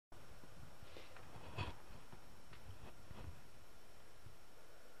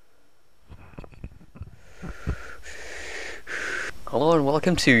Hello and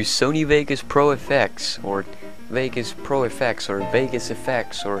welcome to Sony Vegas Pro FX, or Vegas Pro FX, or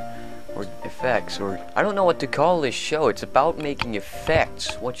VegasFX, or effects, or I don't know what to call this show. It's about making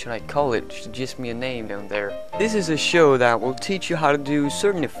effects. What should I call it? Suggest me a name down there. This is a show that will teach you how to do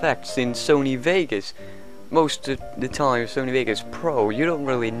certain effects in Sony Vegas. Most of the time, Sony Vegas Pro, you don't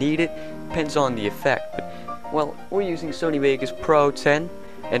really need it. Depends on the effect. But, well, we're using Sony Vegas Pro 10,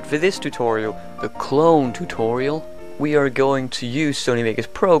 and for this tutorial, the clone tutorial, we are going to use Sony Vegas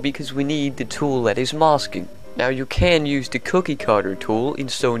Pro because we need the tool that is masking. Now you can use the cookie cutter tool in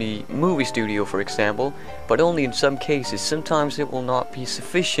Sony Movie Studio, for example, but only in some cases. Sometimes it will not be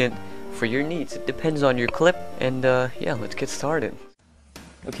sufficient for your needs. It depends on your clip, and yeah, let's get started.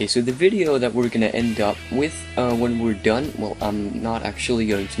 Okay, so the video that we're gonna end up with when we're done, well, I'm not actually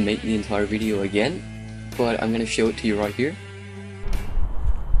going to make the entire video again, but I'm gonna show it to you right here.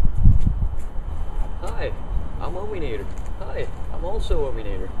 Hi, I'm Ominator. Hi, I'm also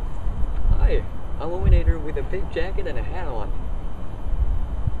Ominator. Hi, I'm Ominator with a big jacket and a hat on.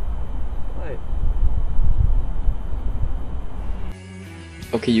 Hi.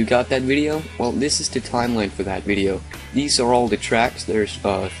 Okay, you got that video? Well, this is the timeline for that video. These are all the tracks. There's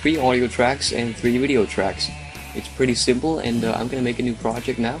 3 audio tracks and 3 video tracks. It's pretty simple, and I'm gonna make a new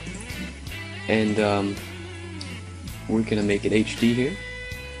project now. And we're gonna make it HD here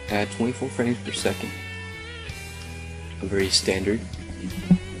at 24 frames per second. A very standard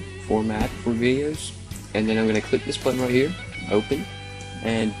format for videos. And then I'm gonna click this button right here, open,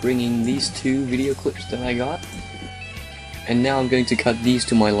 and bringing these 2 video clips that I got. And now I'm going to cut these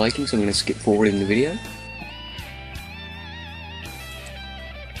to my liking, so I'm gonna skip forward in the video.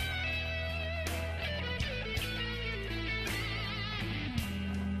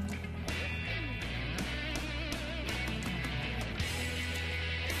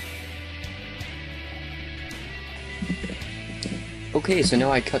 Okay, so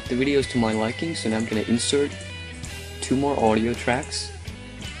now I cut the videos to my liking, so now I'm gonna insert 2 more audio tracks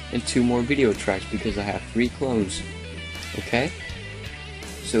and 2 more video tracks because I have 3 clones. Okay?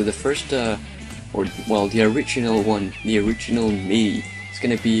 So the first, the original one, the original me, is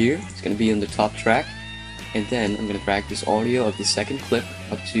gonna be here. It's gonna be on the top track, and then I'm gonna drag this audio of the second clip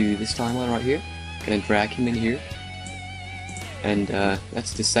up to this timeline right here. Gonna drag him in here, and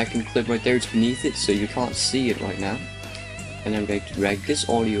that's the second clip right there. It's beneath it, so you can't see it right now. And I'm going to drag this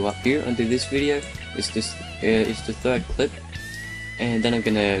audio up here under this video. It's the 3rd clip, and then I'm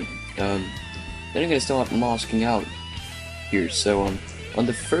gonna start masking out here. So on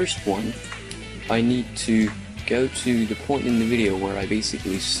the first one, I need to go to the point in the video where I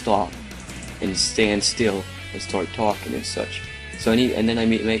basically stop and stand still and start talking and such. So and then I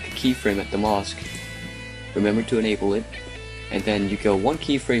make a keyframe at the mask. Remember to enable it, and then you go 1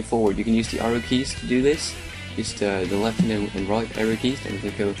 keyframe forward. You can use the arrow keys to do this. Just the left and right arrow keys, and I'm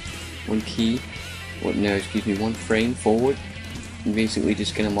gonna go 1 frame forward. I'm basically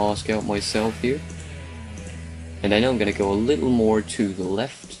just gonna mask out myself here. And I know I'm gonna go a little more to the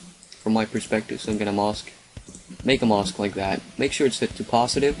left from my perspective, so I'm gonna make a mask like that. Make sure it's set to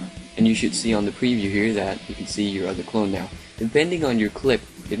positive, and you should see on the preview here that you can see your other clone now. Depending on your clip,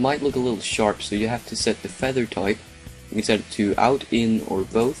 it might look a little sharp, so you have to set the feather type. You can set it to out, in, or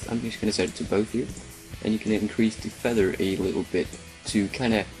both. I'm just gonna set it to both here. And you can increase the feather a little bit to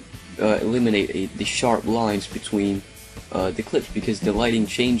kind of eliminate the sharp lines between the clips, because the lighting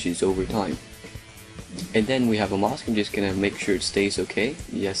changes over time. And then we have a mask. I'm just gonna make sure it stays okay.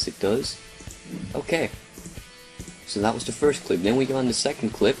 Yes, it does. Okay. So that was the first clip. Then we go on the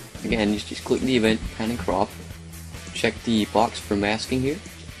second clip. Again, you just click the event, pan and crop. Check the box for masking here.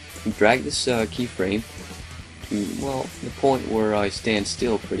 And drag this keyframe to, well, the point where I stand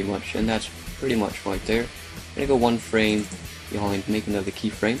still pretty much, and that's pretty much right there. I'm gonna go 1 frame behind, make another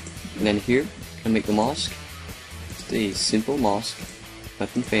keyframe, and then here, I'm gonna make the mask. Just a simple mask,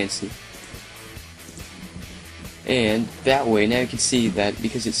 nothing fancy. And that way, now you can see that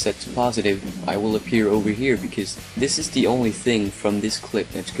because it's set to positive, I will appear over here, because this is the only thing from this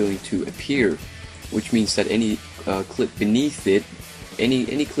clip that's going to appear, which means that any clip beneath it,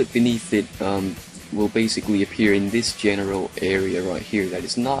 any clip beneath it will basically appear in this general area right here that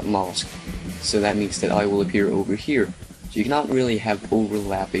is not masked. So that means that I will appear over here. So you cannot really have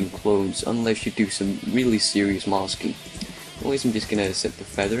overlapping clones unless you do some really serious masking. Anyways, I'm just gonna set the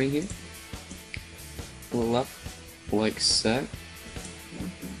feathering here. Pull up like so.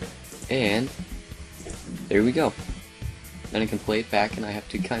 And there we go. Then I can play it back, and I have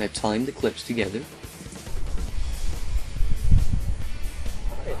to kind of time the clips together.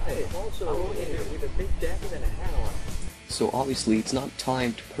 Hey, also with a big jacket and a hat on. So obviously it's not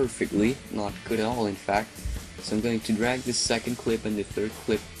timed perfectly, not good at all in fact, So I'm going to drag this second clip and the third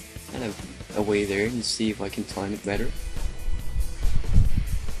clip kind of away there and see if I can time it better.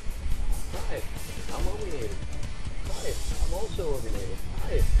 Hi, I'm eliminated. Hi, I'm also eliminated.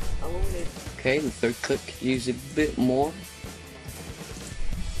 Hi, I'm eliminated. Okay, the third clip could use a bit more.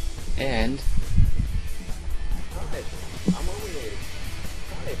 And Hi, I'm eliminated.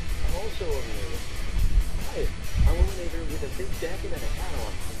 Hi, I'm also eliminated. Hi, I'm eliminated with a big jacket and a hat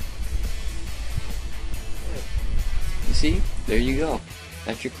on. Hi. you see, there you go.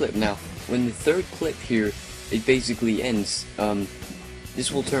 That's your clip. Now, when the third clip here, it basically ends, this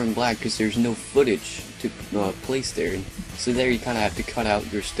will turn black because there's no footage to place there. And so there you kind of have to cut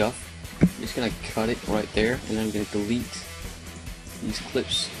out your stuff. I'm just going to cut it right there, and I'm going to delete these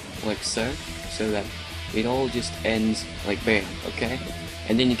clips like so that it all just ends like bam, okay?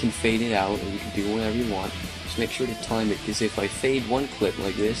 And then you can fade it out, or you can do whatever you want. Just make sure to time it, because if I fade one clip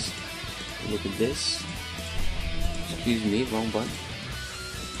like this, look at this. Excuse me, wrong button.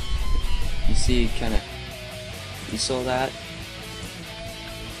 You see it kind of, you saw that?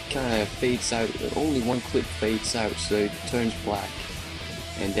 Kind of fades out, only one clip fades out, so it turns black.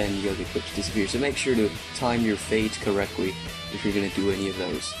 And then the other clips disappear. So make sure to time your fades correctly if you're going to do any of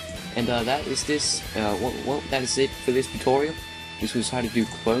those. And that is this, that is it for this tutorial. This was how to do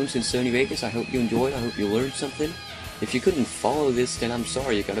clones in Sony Vegas. I hope you enjoyed, I hope you learned something. If you couldn't follow this, then I'm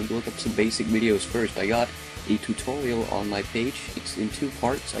sorry, you gotta look up some basic videos first. I got a tutorial on my page, it's in 2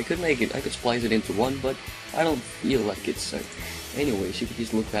 parts. I could splice it into one, but I don't feel like it, so anyways, you can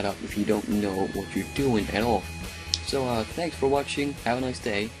just look that up if you don't know what you're doing at all. So thanks for watching, have a nice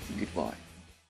day, goodbye.